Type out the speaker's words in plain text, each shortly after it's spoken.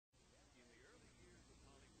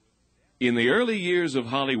In the early years of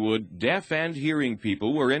Hollywood, deaf and hearing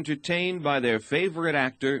people were entertained by their favorite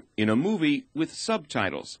actor in a movie with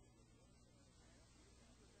subtitles.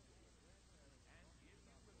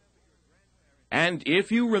 And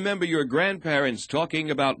if you remember your grandparents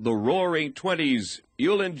talking about the Roaring '20s,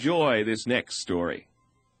 you'll enjoy this next story.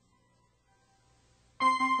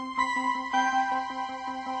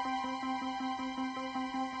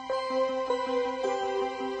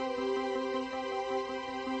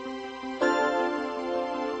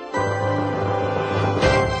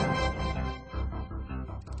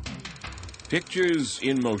 Pictures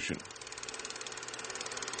in motion.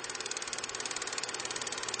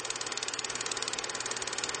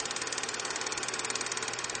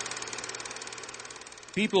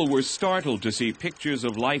 People were startled to see pictures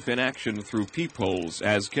of life in action through peepholes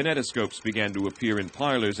as kinetoscopes began to appear in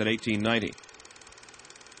parlors in 1890.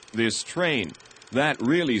 This train, that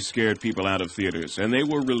really scared people out of theaters, and they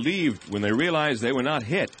were relieved when they realized they were not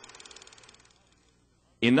hit.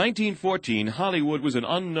 In 1914, Hollywood was an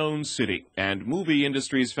unknown city, and movie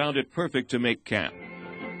industries found it perfect to make camp.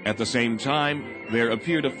 At the same time, there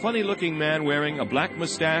appeared a funny-looking man wearing a black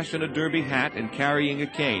mustache and a derby hat and carrying a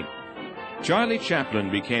cane. Charlie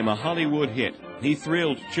Chaplin became a Hollywood hit. He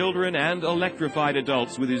thrilled children and electrified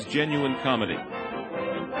adults with his genuine comedy.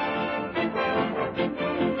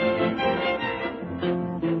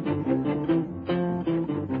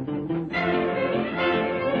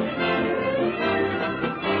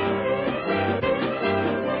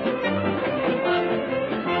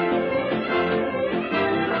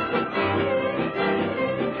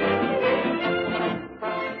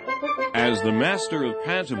 As the master of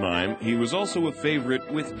pantomime, he was also a favorite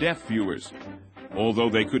with deaf viewers. Although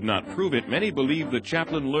they could not prove it, many believe that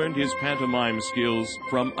Chaplin learned his pantomime skills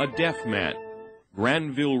from a deaf man,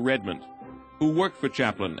 Granville Redmond, who worked for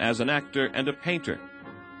Chaplin as an actor and a painter.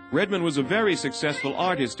 Redmond was a very successful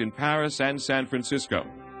artist in Paris and San Francisco,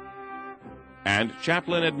 and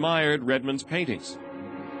Chaplin admired Redmond's paintings.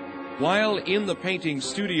 While in the painting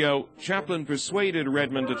studio, Chaplin persuaded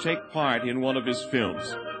Redmond to take part in one of his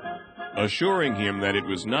films, assuring him that it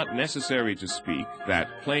was not necessary to speak, that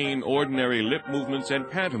plain, ordinary lip movements and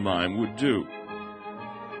pantomime would do.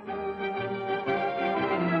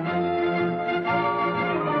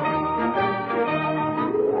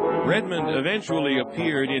 Redmond eventually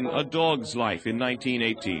appeared in A Dog's Life in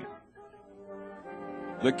 1918,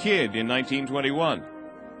 The Kid in 1921,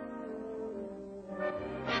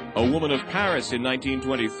 A Woman of Paris in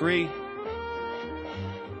 1923,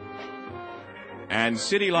 and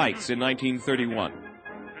City Lights in 1931.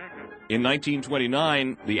 In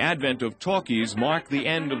 1929, the advent of talkies marked the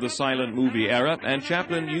end of the silent movie era, and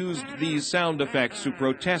Chaplin used these sound effects to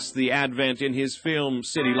protest the advent in his film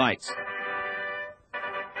City Lights.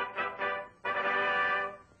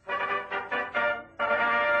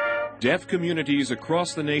 Deaf communities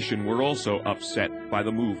across the nation were also upset by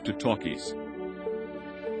the move to talkies.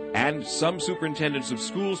 And some superintendents of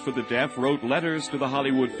schools for the deaf wrote letters to the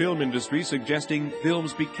Hollywood film industry suggesting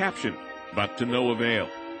films be captioned, but to no avail.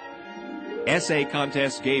 Essay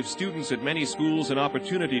contests gave students at many schools an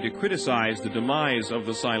opportunity to criticize the demise of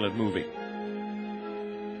the silent movie.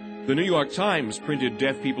 The New York Times printed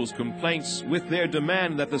deaf people's complaints with their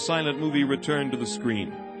demand that the silent movie return to the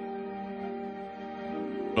screen.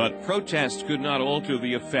 But protest could not alter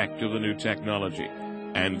the effect of the new technology,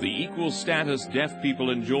 and the equal status deaf people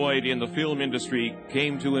enjoyed in the film industry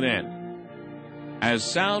came to an end. As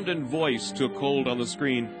sound and voice took hold on the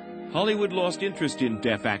screen, Hollywood lost interest in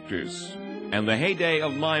deaf actors, and the heyday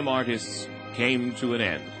of mime artists came to an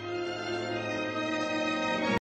end.